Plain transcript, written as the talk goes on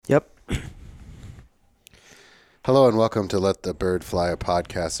Yep. Hello and welcome to Let the Bird Fly, a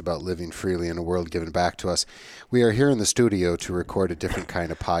podcast about living freely in a world given back to us. We are here in the studio to record a different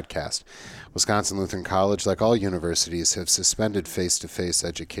kind of podcast. Wisconsin Lutheran College, like all universities, have suspended face-to-face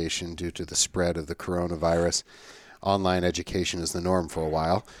education due to the spread of the coronavirus. Online education is the norm for a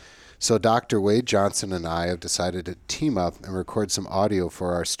while. So Dr. Wade Johnson and I have decided to team up and record some audio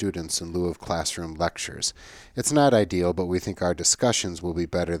for our students in lieu of classroom lectures. It's not ideal, but we think our discussions will be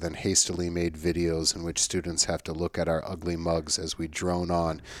better than hastily made videos in which students have to look at our ugly mugs as we drone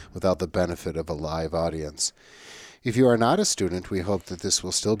on without the benefit of a live audience. If you are not a student, we hope that this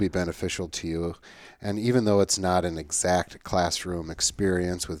will still be beneficial to you, and even though it's not an exact classroom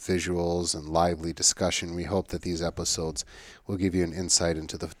experience with visuals and lively discussion, we hope that these episodes will give you an insight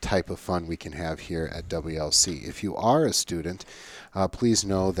into the type of fun we can have here at WLC. If you are a student, please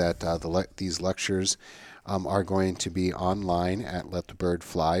know that these lectures are going to be online at Let the Bird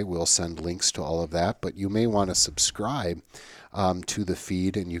Fly. We'll send links to all of that, but you may want to subscribe to the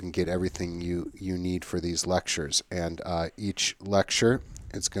feed, and you can get everything you need for these lectures. And each lecture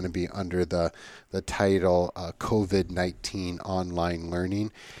is going to be under the title COVID-19 Online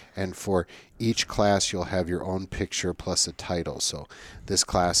Learning. And for each class, you'll have your own picture plus a title. So this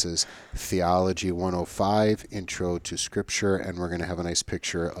class is Theology 105, Intro to Scripture, and we're going to have a nice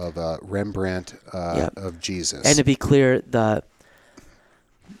picture of Rembrandt of Jesus. And to be clear,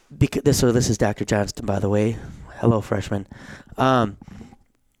 this is Dr. Johnston, by the way. Hello, freshman.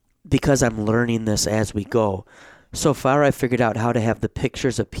 Because I'm learning this as we go. So far, I figured out how to have the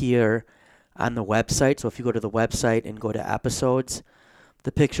pictures appear on the website. So if you go to the website and go to episodes,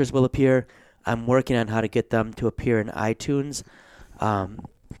 the pictures will appear. I'm working on how to get them to appear in iTunes.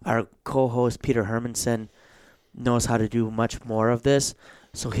 Our co-host, Peter Hermanson, knows how to do much more of this.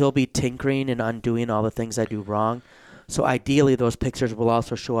 So he'll be tinkering and undoing all the things I do wrong. So ideally, those pictures will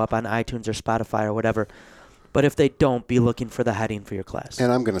also show up on iTunes or Spotify or whatever. But if they don't, be looking for the heading for your class.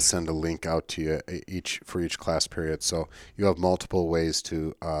 And I'm going to send a link out to you for each class period, so you have multiple ways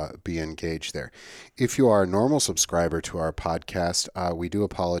to be engaged there. If you are a normal subscriber to our podcast, we do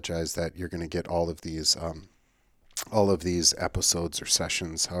apologize that you're going to get all of these episodes or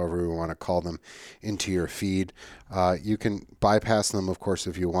sessions, however we want to call them, into your feed. You can bypass them, of course,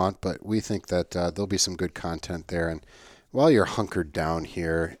 if you want, but we think that there'll be some good content there. And while you're hunkered down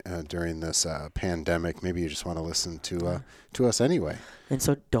here during this pandemic, maybe you just want to listen to us anyway. And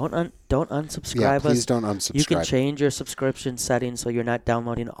so don't unsubscribe us. Yeah, please don't unsubscribe. You can change your subscription settings so you're not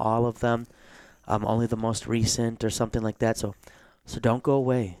downloading all of them, only the most recent or something like that. So don't go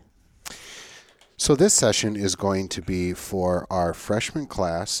away. So this session is going to be for our freshman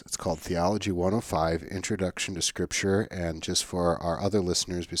class. It's called Theology 105, Introduction to Scripture. And just for our other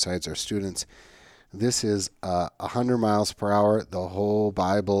listeners besides our students, this is 100 miles per hour, the whole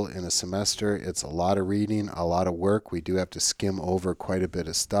Bible in a semester. It's a lot of reading, a lot of work. We do have to skim over quite a bit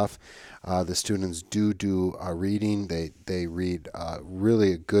of stuff. The students do reading. They read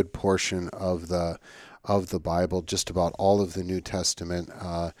really a good portion of the Bible, just about all of the New Testament,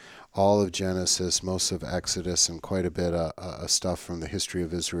 all of Genesis, most of Exodus, and quite a bit of stuff from the history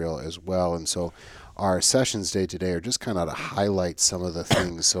of Israel as well. And so our sessions day to day are just kind of to highlight some of the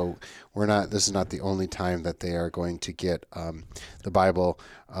things. So this is not the only time that they are going to get the Bible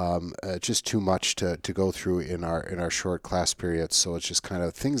just too much to go through in our short class periods. So it's just kind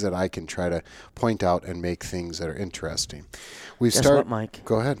of things that I can try to point out and make things that are interesting. Guess what, Mike?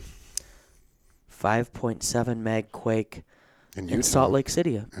 Go ahead. 5.7 mag quake in Salt Lake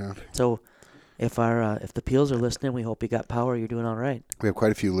City. Yeah. So if the Peels are listening, we hope you got power. You're doing all right. We have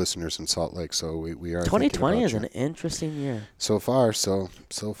quite a few listeners in Salt Lake, so we are. 2020 is an interesting year. So far, so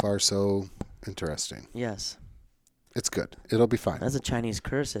interesting. Yes. It's good. It'll be fine. That's a Chinese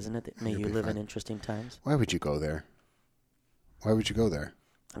curse, isn't it? May you live in interesting times. Why would you go there?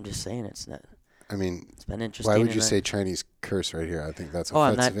 I'm just saying it's not. I mean, it's been interesting. Why would you say Chinese curse right here? I think that's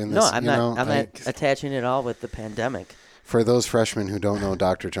offensive in this. I'm not attaching it all with the pandemic. For those freshmen who don't know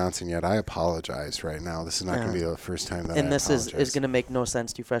Dr. Johnson yet, I apologize right now. This is not going to be the first time that I apologize. And this is going to make no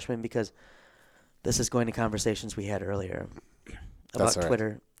sense to you freshmen because this is going to conversations we had earlier about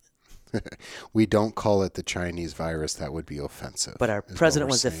Twitter. We don't call it the Chinese virus. That would be offensive. But our president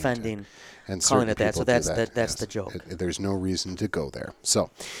was defending calling it that, so that's the joke. There's no reason to go there.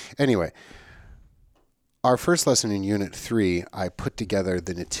 So anyway, our first lesson in Unit 3, I put together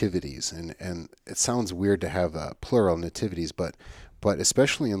the nativities, and it sounds weird to have plural nativities, but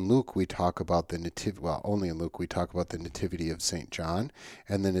especially in Luke we talk about the nativity. Well, only in Luke we talk about the nativity of St. John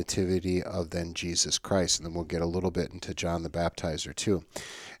and the nativity of then Jesus Christ, and then we'll get a little bit into John the Baptizer too.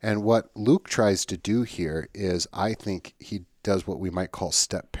 And what Luke tries to do here is, I think he does what we might call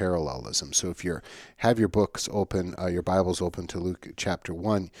step parallelism. So if you have your books open, your Bibles open to Luke chapter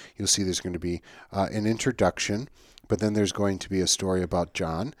 1, you'll see there's going to be an introduction, but then there's going to be a story about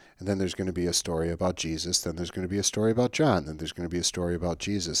John, and then there's going to be a story about Jesus, then there's going to be a story about John, then there's going to be a story about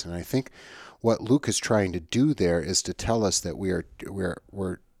Jesus. And I think what Luke is trying to do there is to tell us that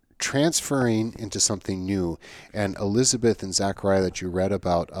we're transferring into something new. And Elizabeth and Zachariah that you read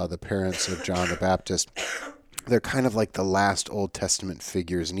about, the parents of John the Baptist, they're kind of like the last Old Testament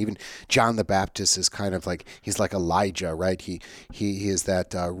figures. And even John the Baptist is kind of like, he's like Elijah, right? He is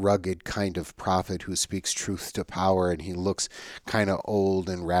that rugged kind of prophet who speaks truth to power, and he looks kind of old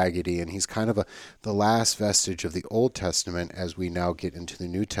and raggedy. And he's kind of the last vestige of the Old Testament as we now get into the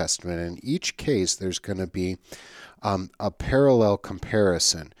New Testament. And in each case, there's going to be a parallel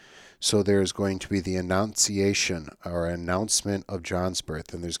comparison. So there's going to be the annunciation or announcement of John's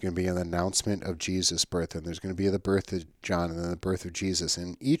birth, and there's going to be an announcement of Jesus' birth, and there's going to be the birth of John and then the birth of Jesus.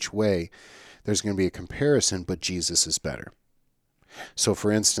 In each way, there's going to be a comparison, but Jesus is better. So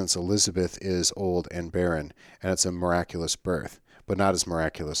for instance, Elizabeth is old and barren, and it's a miraculous birth, but not as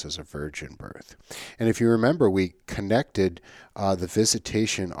miraculous as a virgin birth. And if you remember, we connected the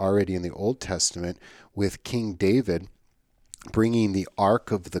visitation already in the Old Testament with King David bringing the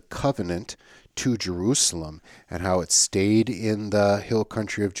Ark of the Covenant to Jerusalem, and how it stayed in the hill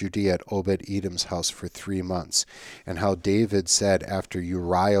country of Judea at Obed-Edom's house for 3 months, and how David said after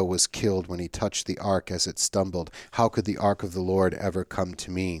Uriah was killed when he touched the ark as it stumbled, "How could the ark of the Lord ever come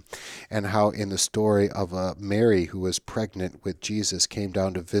to me?" And how in the story of Mary, who was pregnant with Jesus, came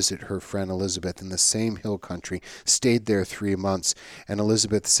down to visit her friend Elizabeth in the same hill country, stayed there 3 months, and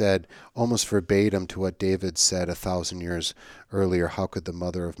Elizabeth said almost verbatim to what David said 1,000 years earlier, "How could the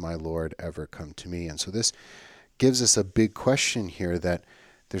mother of my Lord ever come to me?" And so this gives us a big question here, that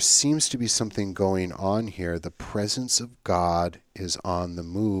there seems to be something going on here. The presence of God is on the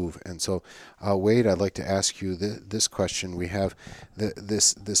move. And so, Wade, I'd like to ask you this question. We have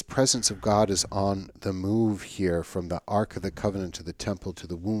this presence of God is on the move here, from the Ark of the Covenant to the temple to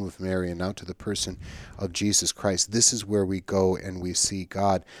the womb of Mary and now to the person of Jesus Christ. This is where we go and we see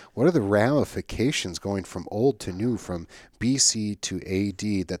God. What are the ramifications going from old to new, from BC to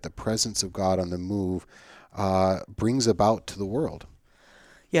AD, that the presence of God on the move brings about to the world?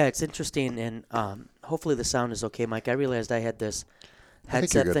 Yeah, it's interesting, and hopefully the sound is okay, Mike. I realized I had this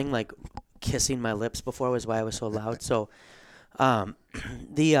headset thing like kissing my lips before, was why I was so loud. So an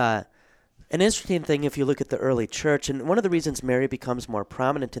interesting thing, if you look at the early church, and one of the reasons Mary becomes more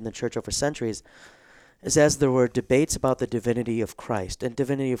prominent in the church over centuries is as there were debates about the divinity of Christ. And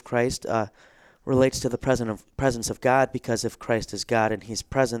divinity of Christ relates to the presence of God, because if Christ is God and he's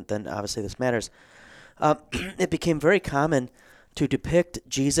present, then obviously this matters. It became very common to depict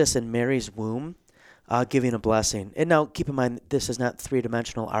Jesus in Mary's womb giving a blessing. And now, keep in mind, this is not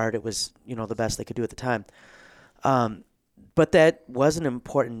three-dimensional art. It was, the best they could do at the time. But that was an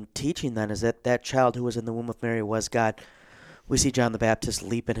important teaching then, is that child who was in the womb of Mary was God. We see John the Baptist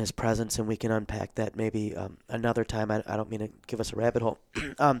leap in his presence, and we can unpack that maybe another time. I don't mean to give us a rabbit hole.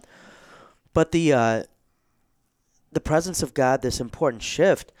 But the presence of God, this important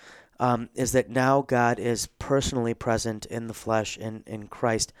shift, is that now God is personally present in the flesh in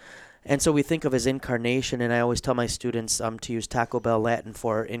Christ. And so we think of his incarnation, and I always tell my students to use Taco Bell Latin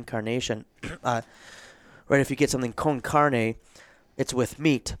for incarnation. Right, if you get something con carne, it's with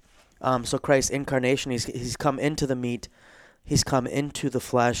meat. So Christ's incarnation, he's come into the meat, he's come into the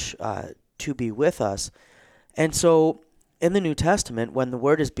flesh to be with us. And so in the New Testament, when the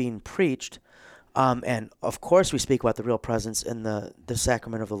word is being preached, and of course we speak about the real presence in the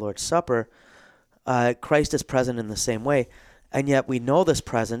sacrament of the Lord's Supper, Christ is present in the same way. And yet we know this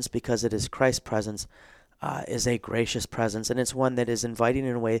presence, because it is Christ's presence, is a gracious presence. And it's one that is inviting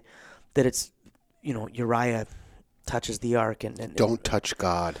in a way that it's, Uriah touches the ark. And don't touch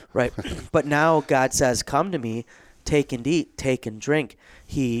God. Right. But now God says, "Come to me, take and eat, take and drink."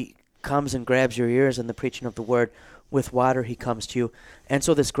 He comes and grabs your ears in the preaching of the word. With water he comes to you. And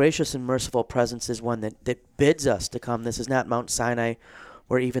so this gracious and merciful presence is one that bids us to come. This is not Mount Sinai,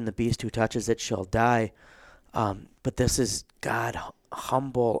 where even the beast who touches it shall die. But this is God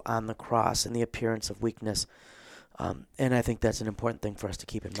humble on the cross in the appearance of weakness. And I think that's an important thing for us to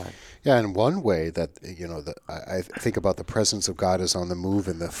keep in mind. Yeah, and one way that, I think about the presence of God is on the move,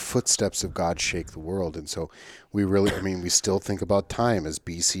 and the footsteps of God shake the world. And so we really, we still think about time as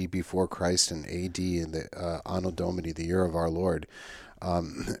BC, before Christ, and AD in the Anno Domini, the year of our Lord.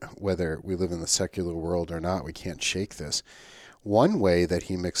 Whether we live in the secular world or not, we can't shake this. One way that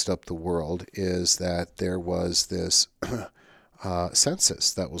he mixed up the world is that there was this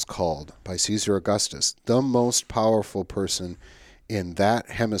census that was called by Caesar Augustus, the most powerful person in that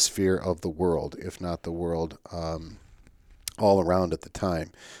hemisphere of the world, if not the world all around at the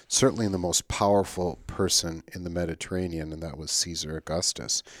time. Certainly the most powerful person in the Mediterranean, and that was Caesar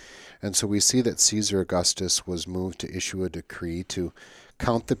Augustus. And so we see that Caesar Augustus was moved to issue a decree to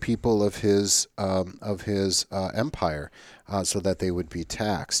count the people of his empire so that they would be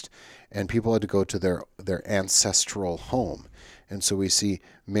taxed. And people had to go to their ancestral home. And so we see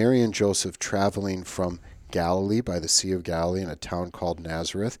Mary and Joseph traveling from Galilee, by the Sea of Galilee, in a town called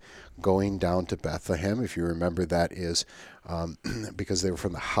Nazareth, going down to Bethlehem. If you remember, that is because they were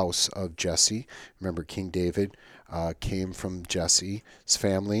from the house of Jesse. Remember, King David came from Jesse's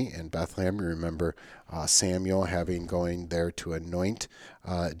family in Bethlehem. You remember Samuel going there to anoint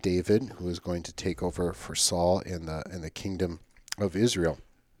David, who was going to take over for Saul in the kingdom of Israel.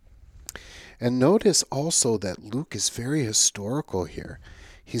 And notice also that Luke is very historical here.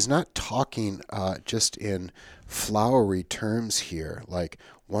 He's not talking just in flowery terms here, like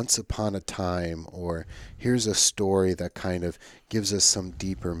once upon a time, or here's a story that kind of gives us some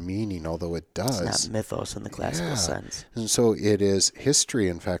deeper meaning, although it does. It's not mythos in the classical sense. And so it is history.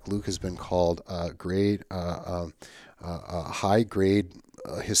 In fact, Luke has been called a high-grade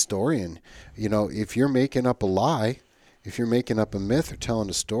historian. You know, if you're making up a lie, if you're making up a myth or telling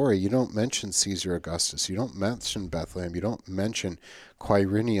a story, you don't mention Caesar Augustus. You don't mention Bethlehem. You don't mention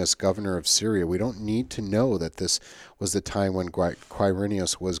Quirinius, governor of Syria. We don't need to know that this was the time when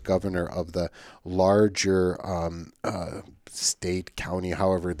Quirinius was governor of the larger state, county,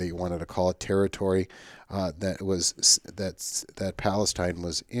 however they wanted to call it, territory that Palestine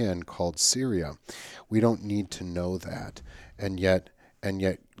was in, called Syria. We don't need to know that, and yet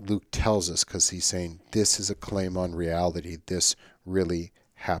Luke tells us, because he's saying this is a claim on reality. This really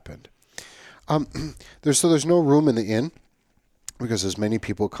happened. There's no room in the inn because there's many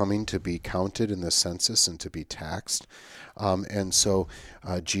people coming to be counted in the census and to be taxed. And so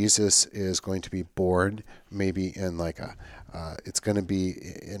Jesus is going to be born maybe in like it's going to be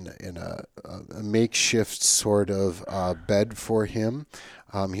in a makeshift sort of bed for him.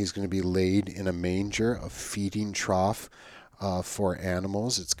 He's going to be laid in a manger, a feeding trough for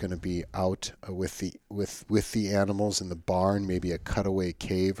animals. It's going to be out with the animals in the barn, maybe a cutaway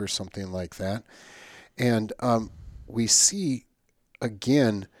cave or something like that. And we see,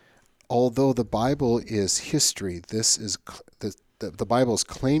 again, although the Bible is history, the Bible is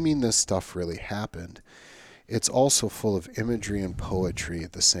claiming this stuff really happened. It's also full of imagery and poetry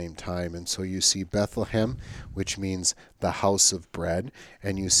at the same time. And so you see Bethlehem, which means the house of bread,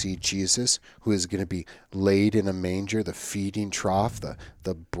 and you see Jesus, who is going to be laid in a manger, the feeding trough,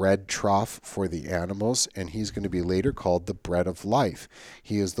 the bread trough for the animals, and he's going to be later called the bread of life.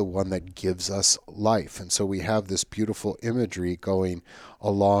 He is the one that gives us life. And so we have this beautiful imagery going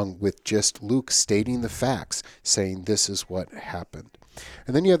along with just Luke stating the facts, saying this is what happened.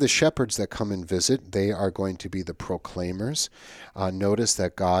 And then you have the shepherds that come and visit. They are going to be the proclaimers. Notice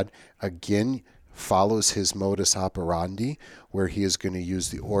that God, again, follows his modus operandi, where he is going to use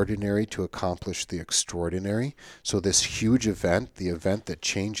the ordinary to accomplish the extraordinary. So this huge event, the event that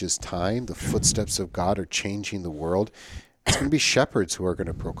changes time, the footsteps of God are changing the world, it's going to be shepherds who are going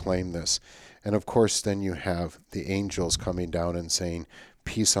to proclaim this. And of course, then you have the angels coming down and saying,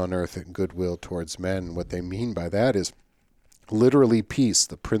 peace on earth and goodwill towards men. And what they mean by that is literally peace.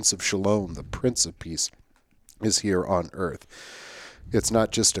 The Prince of Shalom, the Prince of Peace, is here on earth. It's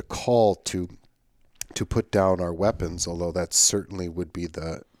not just a call to put down our weapons, although that certainly would be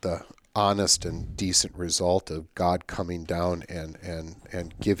the honest and decent result of God coming down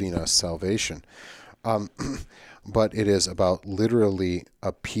and giving us salvation. But it is about literally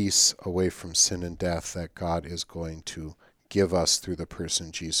a peace away from sin and death that God is going to give us through the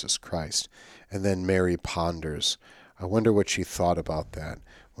person Jesus Christ. And then Mary ponders. I wonder what she thought about that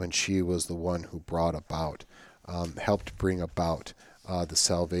when she was the one who brought about, helped bring about the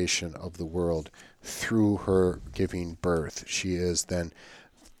salvation of the world through her giving birth. She is then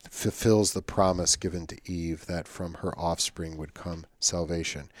fulfills the promise given to Eve that from her offspring would come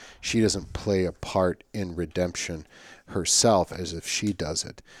salvation. She doesn't play a part in redemption herself as if she does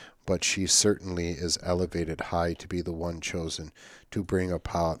it, but she certainly is elevated high to be the one chosen to bring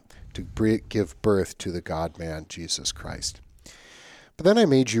about, to give birth to the God-man, Jesus Christ. But then I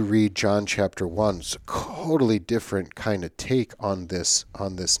made you read John chapter 1. It's a totally different kind of take on this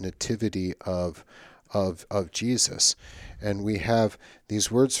nativity of Jesus. And we have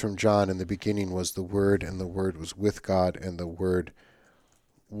these words from John. In the beginning was the Word, and the Word was with God, and the Word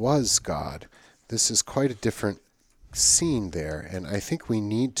was God. This is quite a different scene there, and I think we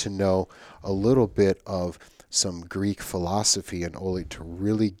need to know a little bit of some Greek philosophy in order to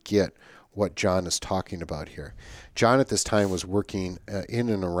really get what John is talking about here. John at this time was working in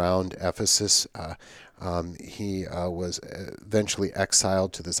and around Ephesus. He was eventually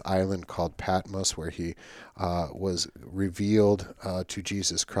exiled to this island called Patmos, where he was revealed to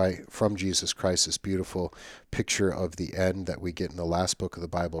Jesus Christ, from Jesus Christ, this beautiful picture of the end that we get in the last book of the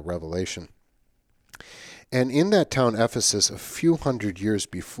Bible, Revelation. And in that town, Ephesus, a few hundred years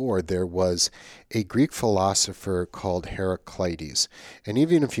before, there was a Greek philosopher called Heraclitus. And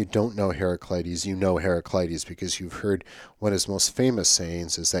even if you don't know Heraclitus, you know Heraclitus because you've heard one of his most famous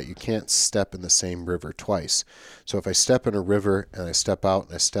sayings is that you can't step in the same river twice. So if I step in a river and I step out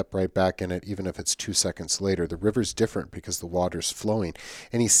and I step right back in it, even if it's 2 seconds later, the river's different because the water's flowing.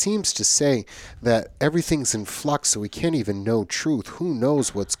 And he seems to say that everything's in flux, so we can't even know truth. Who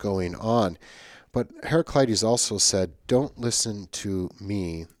knows what's going on? But Heraclitus also said, don't listen to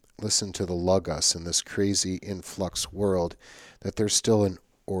me, listen to the Logos in this crazy influx world, that there's still an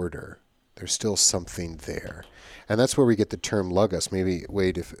order. There's still something there. And that's where we get the term Logos. Maybe,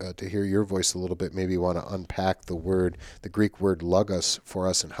 Wade, if, to hear your voice a little bit, maybe you want to unpack the word, the Greek word Logos for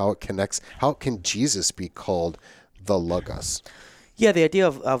us and how it connects. How can Jesus be called the Logos? Yeah, the idea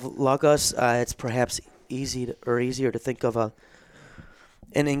of Logos, it's perhaps easier to think of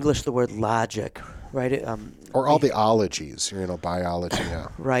in English, the word logic, right? Or all the ologies, biology, yeah.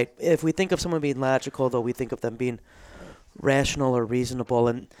 Right. If we think of someone being logical, though, we think of them being rational or reasonable.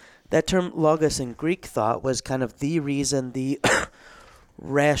 And that term logos in Greek thought was kind of the reason, the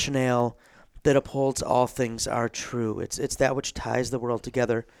rationale that upholds all things are true. It's that which ties the world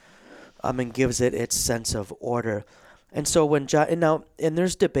together and gives it its sense of order. And so when John, and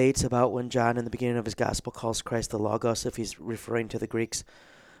there's debates about when John in the beginning of his gospel calls Christ the Logos, if he's referring to the Greeks.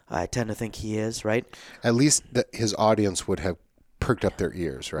 I tend to think he is, right? At least his audience would have perked up their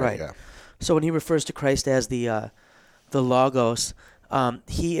ears, right? Yeah. So when he refers to Christ as the Logos,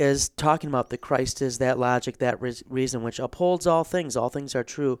 he is talking about that Christ is that logic, that reason which upholds all things. All things are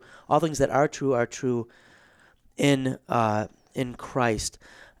true. All things that are true in Christ.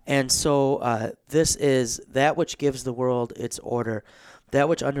 And so this is that which gives the world its order, that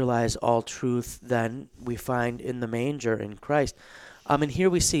which underlies all truth, then we find in the manger in Christ. And here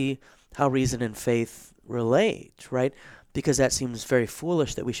we see how reason and faith relate, right? Because that seems very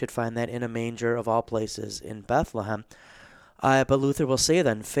foolish that we should find that in a manger of all places in Bethlehem. But Luther will say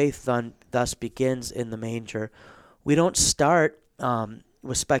then, faith thus begins in the manger. We don't start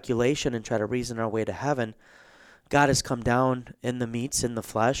with speculation and try to reason our way to heaven. God has come down in the meats, in the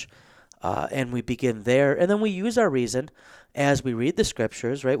flesh, and we begin there. And then we use our reason as we read the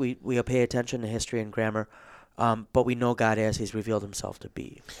scriptures, right? We pay attention to history and grammar, but we know God as he's revealed himself to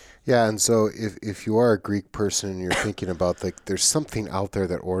be. Yeah, and so if you are a Greek person and you're thinking about there's something out there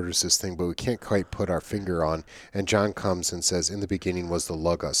that orders this thing, but we can't quite put our finger on, and John comes and says, in the beginning was the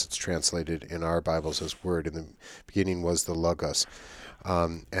Logos. It's translated in our Bibles as word. In the beginning was the Logos.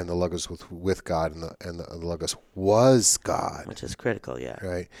 And the Logos with God, and the Logos was God. Which is critical, yeah.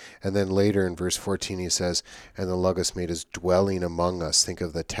 Right. And then later in verse 14 he says, and the Logos made his dwelling among us. Think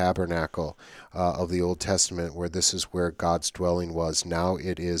of the tabernacle of the Old Testament, where this is where God's dwelling was. Now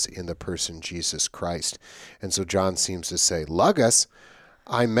it is in the person Jesus Christ. And so John seems to say, Logos,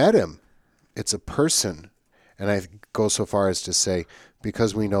 I met him. It's a person. And I go so far as to say,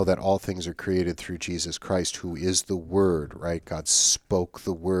 because we know that all things are created through Jesus Christ, who is the Word, right? God spoke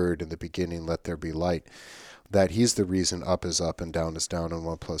the Word in the beginning, let there be light. That he's the reason up is up and down is down, and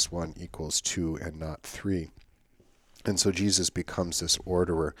 1 + 1 = 2 and not 3. And so Jesus becomes this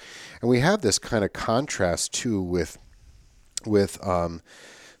orderer. And we have this kind of contrast, too, with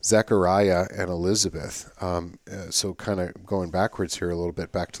Zechariah and Elizabeth. So kind of going backwards here a little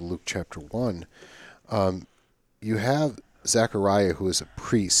bit, back to Luke chapter 1. You have Zechariah, who is a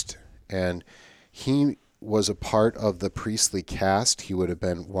priest, and he was a part of the priestly caste. He would have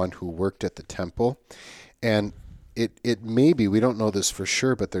been one who worked at the temple. And it may be, we don't know this for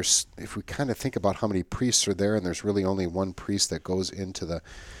sure, but if we kind of think about how many priests are there, and there's really only one priest that goes into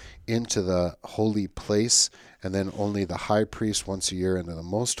the holy place, and then only the high priest once a year into the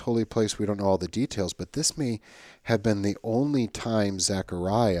most holy place. We don't know all the details, but this may have been the only time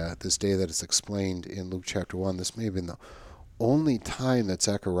Zechariah, this day that is explained in Luke chapter 1, this may have been the only time that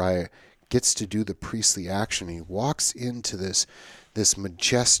Zechariah gets to do the priestly action. He walks into this this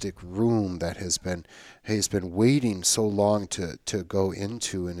majestic room that he's been waiting so long to go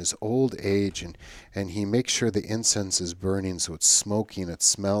into in his old age, and he makes sure the incense is burning so it's smoky and it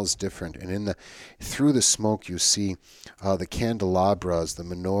smells different, and through the smoke you see the candelabras, the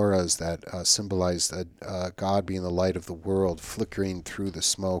menorahs that symbolize God being the light of the world flickering through the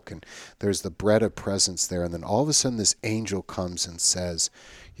smoke, and there's the bread of presence there, and then all of a sudden this angel comes and says,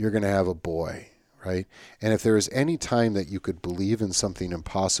 "You're going to have a boy." Right? And if there is any time that you could believe in something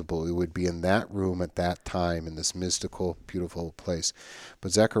impossible, it would be in that room at that time, in this mystical, beautiful place.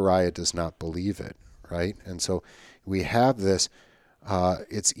 But Zechariah does not believe it, right? And so we have this,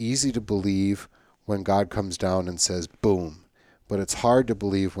 it's easy to believe when God comes down and says, boom. But it's hard to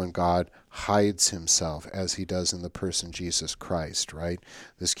believe when God hides himself, as he does in the person Jesus Christ, right?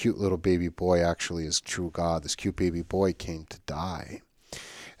 This cute little baby boy actually is true God. This cute baby boy came to die.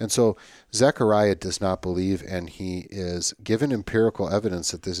 And so Zechariah does not believe, and he is given empirical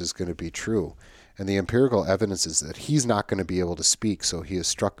evidence that this is going to be true. And the empirical evidence is that he's not going to be able to speak, so he is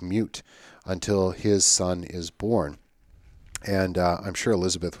struck mute until his son is born. And I'm sure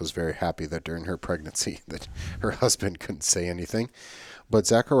Elizabeth was very happy that during her pregnancy that her husband couldn't say anything. But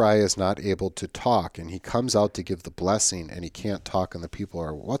Zechariah is not able to talk, and he comes out to give the blessing, and he can't talk, and the people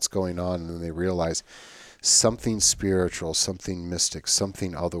are, what's going on? And then they realize something spiritual, something mystic,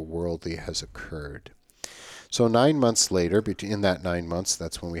 something otherworldly has occurred. So 9 months later, in that 9 months,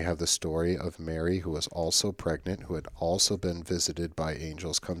 that's when we have the story of Mary, who was also pregnant, who had also been visited by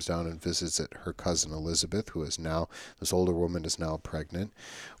angels, comes down and visits her cousin Elizabeth, who is now, this older woman is now pregnant.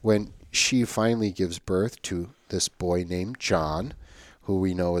 When she finally gives birth to this boy named John, who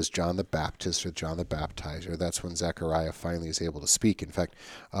we know as John the Baptist or John the Baptizer, that's when Zechariah finally is able to speak. In fact,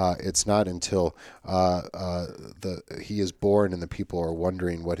 it's not until he is born and the people are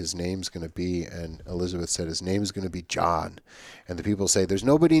wondering what his name's going to be, and Elizabeth said his name is going to be John. And the people say, there's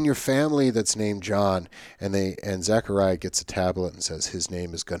nobody in your family that's named John. And Zechariah gets a tablet and says his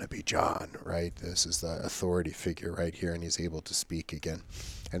name is going to be John, right? This is the authority figure right here, and he's able to speak again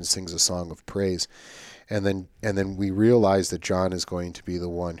and sings a song of praise. And then we realize that John is going to be the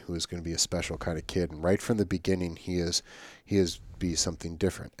one who is going to be a special kind of kid. And right from the beginning, he is be something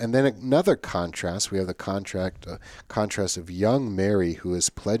different. And then another contrast, we have the contrast of young Mary, who is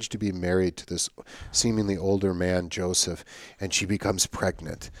pledged to be married to this seemingly older man, Joseph, and she becomes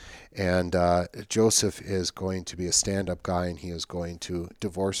pregnant. And Joseph is going to be a stand-up guy, and he is going to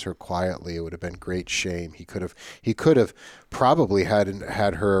divorce her quietly. It would have been great shame. He could have probably had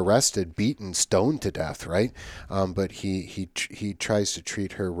her arrested, beaten, stoned to death, right? But he tries to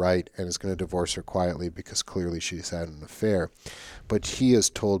treat her right and is going to divorce her quietly because clearly she's had an affair. But he is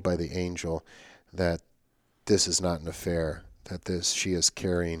told by the angel that this is not an affair, that she is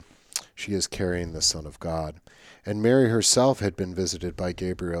carrying the Son of God. And Mary herself had been visited by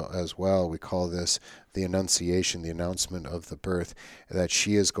Gabriel as well. We call this the Annunciation, the announcement of the birth, that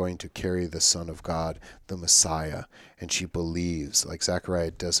she is going to carry the Son of God, the Messiah. And she believes, like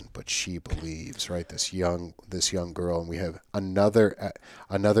Zechariah doesn't, but she believes, right? This young girl. And we have another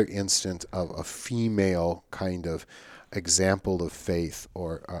instant of a female kind of example of faith,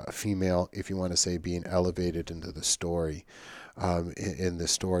 or a female, if you want to say, being elevated into the story, in the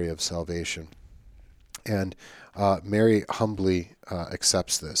story of salvation. And Mary humbly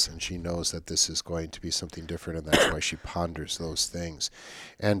accepts this, and she knows that this is going to be something different, and that's why she ponders those things.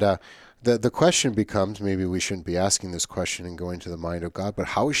 And the question becomes, maybe we shouldn't be asking this question and going to the mind of God, but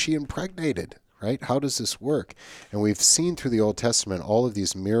how is she impregnated? Right? How does this work? And we've seen through the Old Testament all of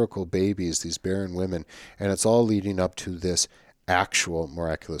these miracle babies, these barren women, and it's all leading up to this actual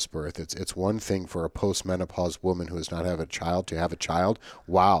miraculous birth. It's one thing for a post-menopause woman who has not had a child to have a child.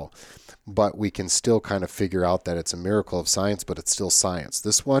 Wow. But we can still kind of figure out that it's a miracle of science, but it's still science.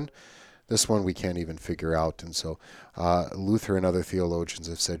 This one we can't even figure out. And so Luther and other theologians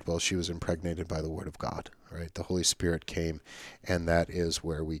have said, well, she was impregnated by the Word of God, right? The Holy Spirit came, and that is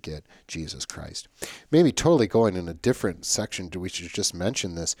where we get Jesus Christ. Maybe totally going in a different section, we should just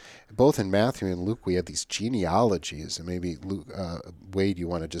mention this. Both in Matthew and Luke, we have these genealogies. And maybe, Wade, you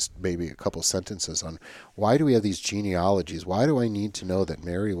want to just maybe a couple sentences on why do we have these genealogies? Why do I need to know that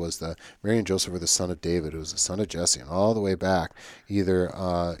Mary and Joseph were the son of David, who was the son of Jesse, and all the way back, either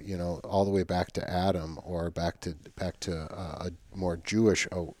all the way back to Adam, or back to a more Jewish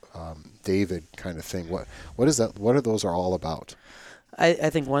David kind of thing. What is that? What are those all about? I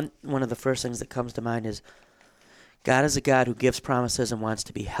think one of the first things that comes to mind is God is a God who gives promises and wants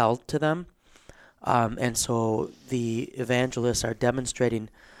to be held to them. And so the evangelists are demonstrating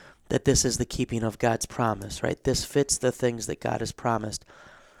that this is the keeping of God's promise, right? This fits the things that God has promised.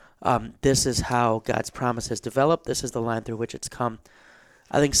 This is how God's promise has developed. This is the line through which it's come.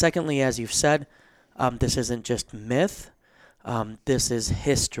 I think, secondly, as you've said, this isn't just myth. This is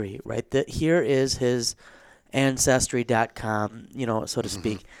history, right? Here is his Ancestry.com, so to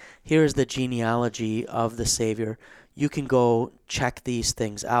speak. Here is the genealogy of the Savior. You can go check these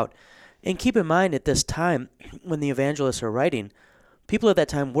things out. And keep in mind, at this time, when the evangelists are writing, people at that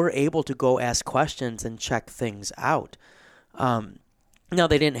time were able to go ask questions and check things out. Now,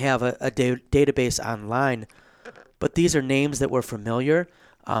 they didn't have a database online, but these are names that were familiar,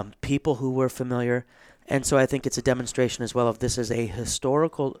 people who were familiar. And so I think it's a demonstration as well of this is an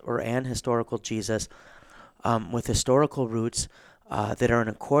historical Jesus with historical roots that are in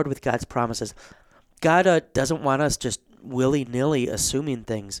accord with God's promises. God doesn't want us just willy-nilly assuming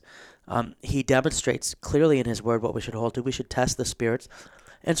things. He demonstrates clearly in his word what we should hold to. We should test the spirits.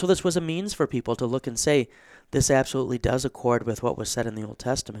 And so this was a means for people to look and say, this absolutely does accord with what was said in the Old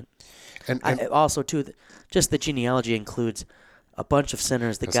Testament. And also, too, just the genealogy includes a bunch of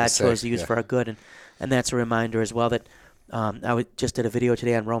sinners that God chose to use for our good. And that's a reminder as well that I just did a video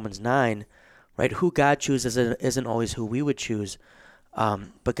today on Romans 9, right? Who God chooses isn't always who we would choose,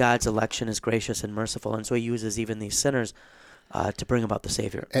 but God's election is gracious and merciful. And so he uses even these sinners to bring about the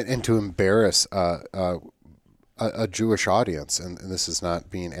Savior. And to embarrass a Jewish audience, and this is not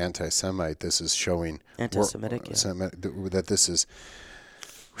being anti-Semite, this is showing anti-Semitic, that this is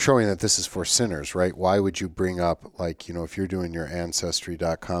showing that this is for sinners, right? Why would you bring up, if you're doing your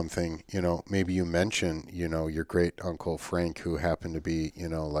Ancestry.com thing, maybe you mention, your great uncle Frank, who happened to be,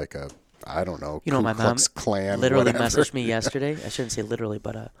 like a, I don't know, Ku my Klux mom Klan, literally whatever. messaged me yesterday. I shouldn't say literally,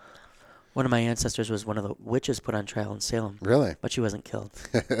 but one of my ancestors was one of the witches put on trial in Salem. Really? But she wasn't killed.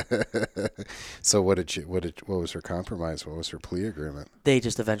 So what was her compromise? What was her plea agreement? They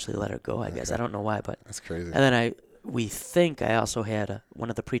just eventually let her go, I guess. I don't know why, but that's crazy. And then we think I also had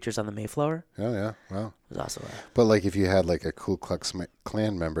one of the preachers on the Mayflower. Oh yeah, wow. It was also But if you had a Ku Klux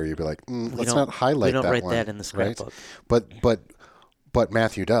Klan member, you'd be like, let's not highlight that one. We don't write that in the scrapbook. Right? But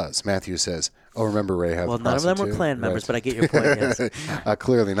Matthew does. Matthew says, "Oh, remember Rahab." Well, none of them were Klan members, but I get your point. Yes.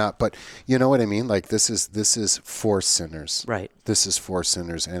 Clearly not. But you know what I mean. This is for sinners. Right. This is for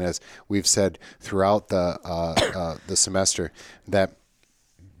sinners, and as we've said throughout the semester, that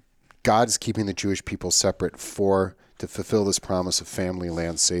God's keeping the Jewish people separate to fulfill this promise of family,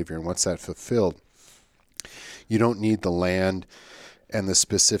 land, Savior. And once that's fulfilled, you don't need the land and the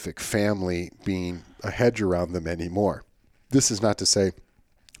specific family being a hedge around them anymore. This is not to say,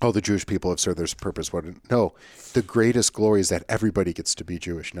 the Jewish people have served their purpose. No, the greatest glory is that everybody gets to be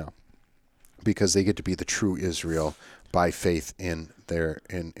Jewish now, because they get to be the true Israel by faith in the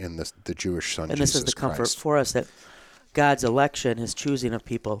Jewish Son, Jesus Christ. And this is the comfort for us that God's election, his choosing of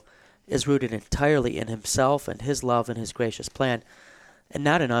people, is rooted entirely in himself and his love and his gracious plan, and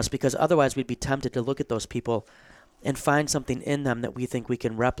not in us, because otherwise we'd be tempted to look at those people and find something in them that we think we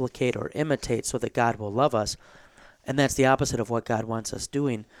can replicate or imitate so that God will love us. And that's the opposite of what God wants us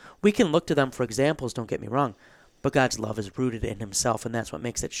doing. We can look to them for examples, don't get me wrong, but God's love is rooted in himself, and that's what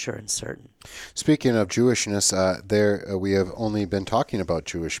makes it sure and certain. Speaking of Jewishness, we have only been talking about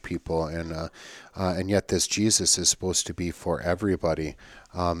Jewish people, and yet this Jesus is supposed to be for everybody.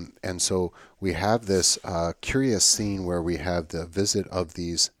 And so we have this curious scene where we have the visit of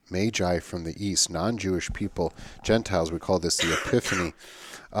these Magi from the east, non-Jewish people, Gentiles. We call this the Epiphany.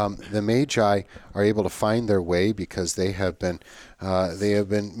 The Magi are able to find their way because they have been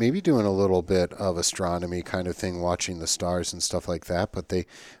maybe doing a little bit of astronomy kind of thing, watching the stars and stuff like that. But they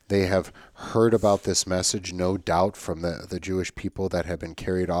have heard about this message, no doubt, from the Jewish people that have been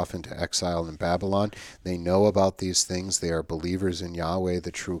carried off into exile in Babylon. They know about these things. They are believers in Yahweh,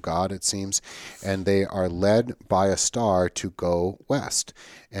 the true God, it seems, and they are led by a star to go west.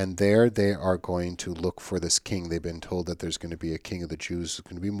 And there they are going to look for this king. They've been told that there's going to be a king of the Jews. It's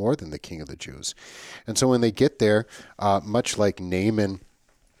going to be more than the king of the Jews. And so when they get there, much like Naaman,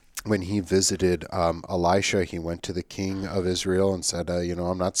 when he visited Elisha, he went to the king of Israel and said,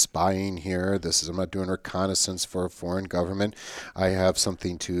 I'm not spying here. I'm not doing reconnaissance for a foreign government. I have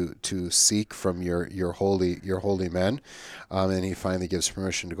something to seek from your holy men. And he finally gives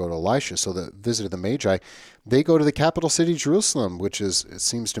permission to go to Elisha. So the visit of the Magi, they go to the capital city, Jerusalem, it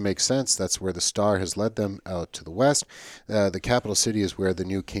seems to make sense. That's where the star has led them out to the west. The capital city is where the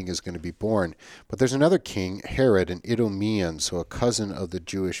new king is going to be born. But there's another king, Herod, an Idumean, so a cousin of the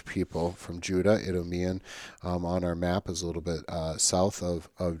Jewish people from Judah. Idumean on our map is a little bit south of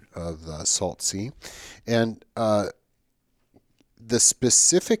the Salt Sea. And the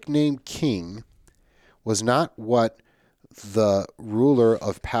specific name king was not what the ruler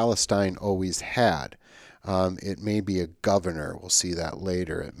of Palestine always had. It may be a governor. We'll see that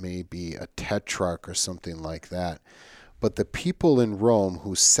later. It may be a tetrarch or something like that. But the people in Rome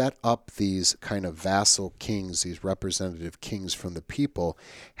who set up these kind of vassal kings, these representative kings from the people,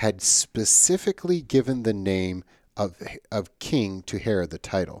 had specifically given the name of king to Herod, the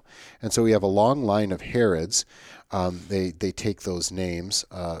title. And so we have a long line of Herods. They take those names,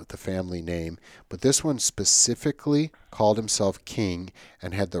 the family name, but this one specifically called himself king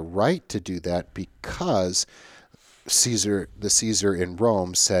and had the right to do that because the Caesar in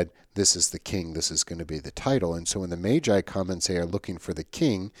Rome said, this is the king, this is going to be the title. And so when the Magi come and say are looking for the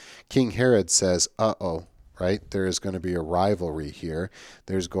king, King Herod says, uh-oh, right? There is going to be a rivalry here.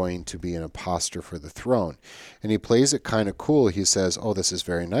 There's going to be an imposter for the throne. And he plays it kind of cool. He says, oh, this is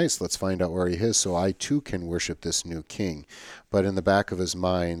very nice. Let's find out where he is so I too can worship this new king. But in the back of his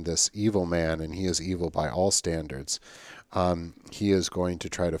mind, this evil man, and he is evil by all standards, he is going to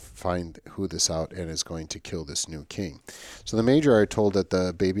try to find who this out and is going to kill this new king. So the Magi are told that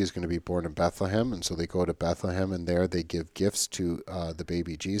the baby is going to be born in Bethlehem, and so they go to Bethlehem, and there they give gifts to the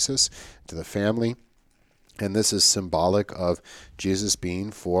baby Jesus, to the family. And this is symbolic of Jesus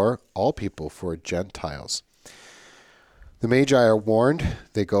being for all people, for Gentiles. The Magi are warned.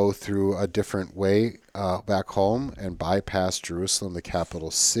 They go through a different way back home and bypass Jerusalem, the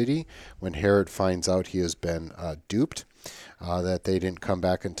capital city, when Herod finds out he has been duped, that they didn't come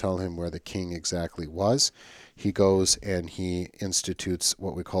back and tell him where the king exactly was. He goes and he institutes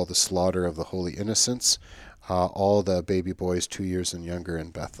what we call the slaughter of the holy innocents, all the baby boys 2 years and younger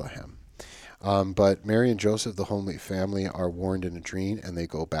in Bethlehem. But Mary and Joseph, the Holy Family, are warned in a dream, and they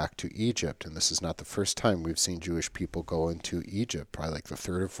go back to Egypt. And this is not the first time we've seen Jewish people go into Egypt, probably like the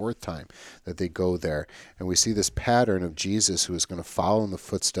third or fourth time that they go there. And we see this pattern of Jesus who is going to follow in the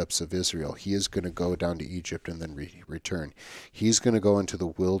footsteps of Israel. He is going to go down to Egypt and then return. He's going to go into the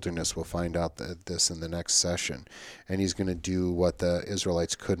wilderness. We'll find out this in the next session. And he's going to do what the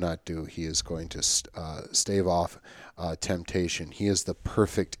Israelites could not do. He is going to stave off temptation. He is the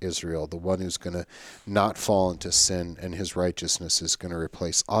perfect Israel, the one who's going to not fall into sin, and his righteousness is going to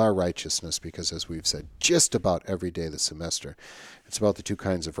replace our righteousness, because as we've said just about every day this semester, it's about the two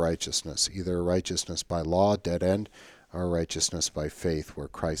kinds of righteousness, either righteousness by law, dead end, or righteousness by faith, where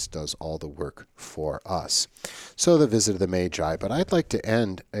Christ does all the work for us. So the visit of the Magi. But I'd like to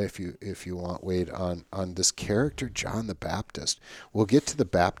end, if you want, Wade, on this character, John the Baptist. We'll get to the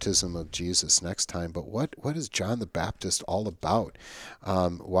baptism of Jesus next time, but what is John the Baptist all about?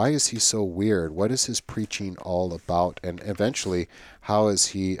 Why is he so weird? What is his preaching all about? And eventually, how is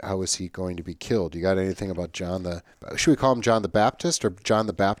he going to be killed? You got anything about should we call him John the Baptist or John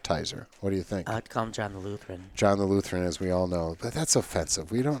the Baptizer? What do you think? I'd call him John the Lutheran. John the Lutheran, as we all know. But that's offensive.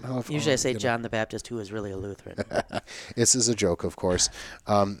 We don't know if... Usually I say John the Baptist, who is really a Lutheran. This is a joke, of course.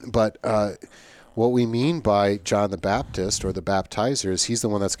 But what we mean by John the Baptist or the baptizer is he's the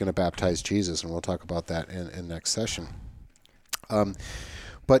one that's going to baptize Jesus, and we'll talk about that in next session.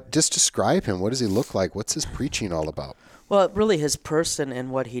 But just describe him. What does he look like? What's his preaching all about? Well, really his person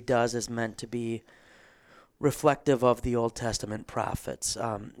and what he does is meant to be reflective of the Old Testament prophets,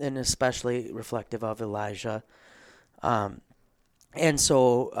 and especially reflective of Elijah. And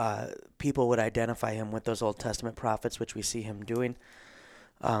so people would identify him with those Old Testament prophets, which we see him doing.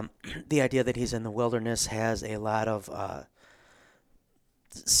 The idea that he's in the wilderness has a lot of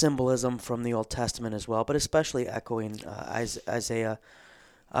symbolism from the Old Testament as well, but especially echoing Isaiah.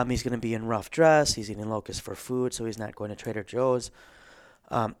 He's going to be in rough dress. He's eating locusts for food, so he's not going to Trader Joe's.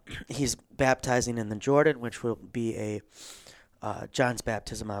 He's baptizing in the Jordan, which will be John's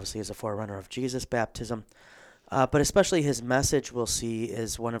baptism, obviously, is a forerunner of Jesus' baptism. But especially his message, we'll see,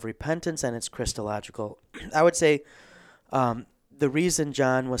 is one of repentance, and it's Christological. I would say the reason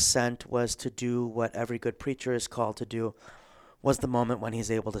John was sent was to do what every good preacher is called to do, was the moment when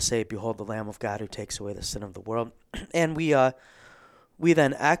he's able to say, "Behold the Lamb of God who takes away the sin of the world." And we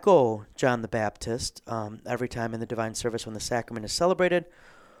then echo John the Baptist every time in the divine service when the sacrament is celebrated,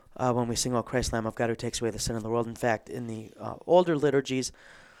 when we sing, "O Christ, Lamb of God who takes away the sin of the world." In fact, in the older liturgies,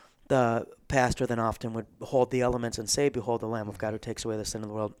 the pastor then often would hold the elements and say, "Behold the Lamb of God who takes away the sin of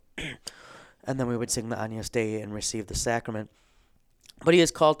the world." And then we would sing the Agnus Dei and receive the sacrament. But he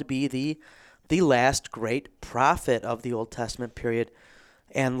is called to be the last great prophet of the Old Testament period.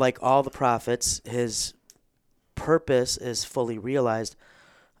 And like all the prophets, his purpose is fully realized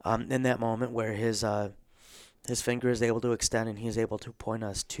in that moment where his finger is able to extend and he is able to point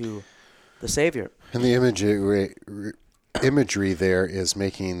us to the Savior. And the imagery there is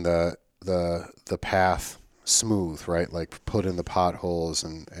making the path smooth, right? Like put in the potholes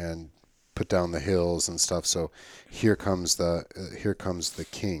and put down the hills and stuff. So here comes the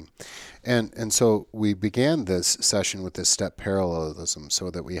king. And so we began this session with this step parallelism, so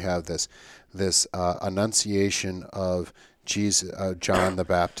that we have this annunciation of John the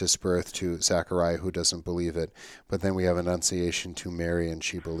Baptist's birth to Zechariah, who doesn't believe it, but then we have annunciation to Mary, and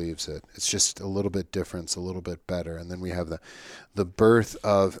she believes it. It's just a little bit different, it's a little bit better. And then we have the birth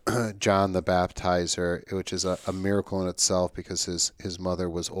of John the Baptizer, which is a miracle in itself, because his mother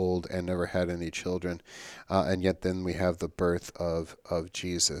was old and never had any children, and yet then we have the birth of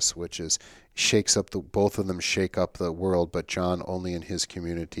Jesus, which shakes up both of them shake up the world, but John only in his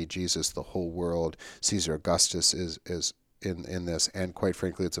community, Jesus the whole world. Caesar Augustus is in this, and quite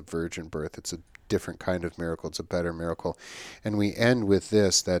frankly, it's a virgin birth. It's a different kind of miracle. It's a better miracle. And we end with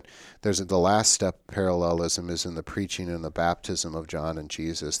this, that the last step parallelism is in the preaching and the baptism of John and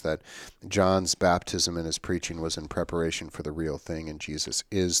Jesus, that John's baptism and his preaching was in preparation for the real thing, and Jesus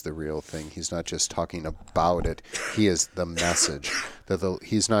is the real thing. He's not just talking about it. He is the message.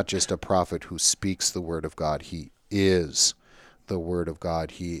 He's not just a prophet who speaks the word of God. He is the word of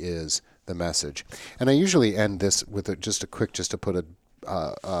God. He is the message. And I usually end this with just to put a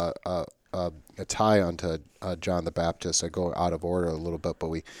tie onto John the Baptist. I go out of order a little bit, but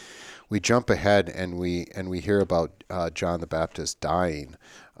we jump ahead and we hear about John the Baptist dying.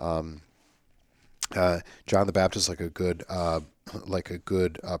 John the Baptist, like a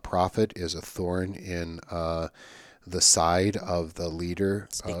good prophet, is a thorn in the side of the leader.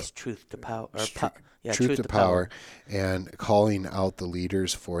 Speaks truth to power. Truth to power, and calling out the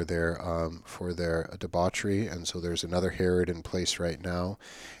leaders for their debauchery. And so there's another Herod in place right now,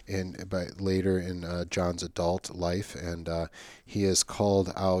 but later in John's adult life, and he has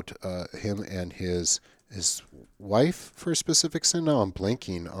called out him and his wife for a specific sin. Now I'm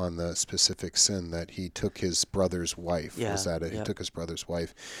blanking on the specific sin, that he took his brother's wife. Yeah, Was that it? Yep. He took his brother's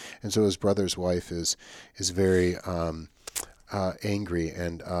wife, and so his brother's wife is very angry,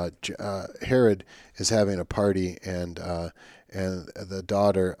 and Herod is having a party, and the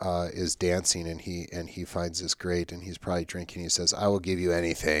daughter is dancing, and he finds this great, and he's probably drinking. He says, "I will give you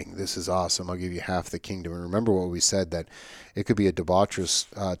anything. This is awesome. I'll give you half the kingdom." And remember what we said, that it could be a debaucherous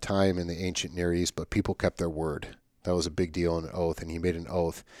time in the ancient Near East, but people kept their word. That was a big deal, an oath, and he made an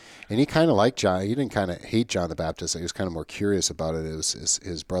oath. And he kind of liked John. He didn't kind of hate John the Baptist. He was kind of more curious about it. It was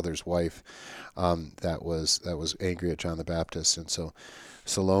his brother's wife that was angry at John the Baptist. And so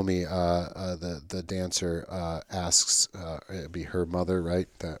Salome, the dancer, asks, it'd be her mother, right?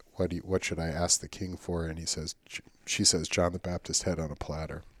 That what should I ask the king for? And she says, John the Baptist's head on a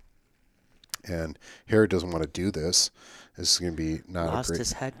platter. And Herod doesn't want to do this. This is going to be lost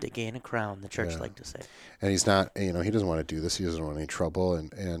his head to gain a crown, the church like to say. And he's not, he doesn't want to do this. He doesn't want any trouble,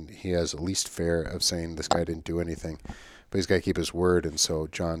 and he has the least fear of saying this guy didn't do anything. But he's got to keep his word, and so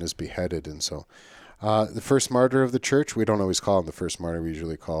John is beheaded. And so the first martyr of the church, we don't always call him the first martyr. We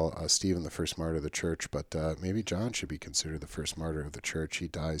usually call Stephen the first martyr of the church, but maybe John should be considered the first martyr of the church. He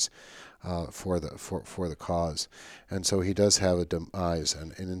dies for the cause. And so he does have a demise,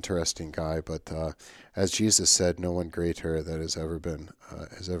 an interesting guy, but as Jesus said, no one greater that has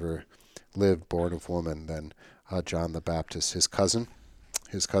ever lived, born of woman, than John the Baptist, his cousin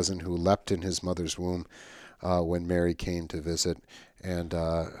who leapt in his mother's womb when Mary came to visit, and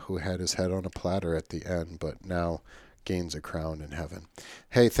who had his head on a platter at the end, but now gains a crown in heaven.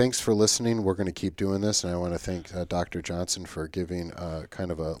 Hey, thanks for listening. We're going to keep doing this, and I want to thank Dr. Johnson for giving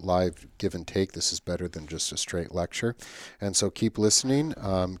kind of a live give and take. This is better than just a straight lecture. And so keep listening,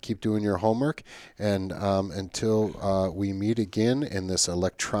 keep doing your homework, and until we meet again in this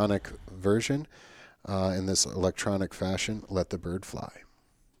electronic version, in this electronic fashion, let the bird fly.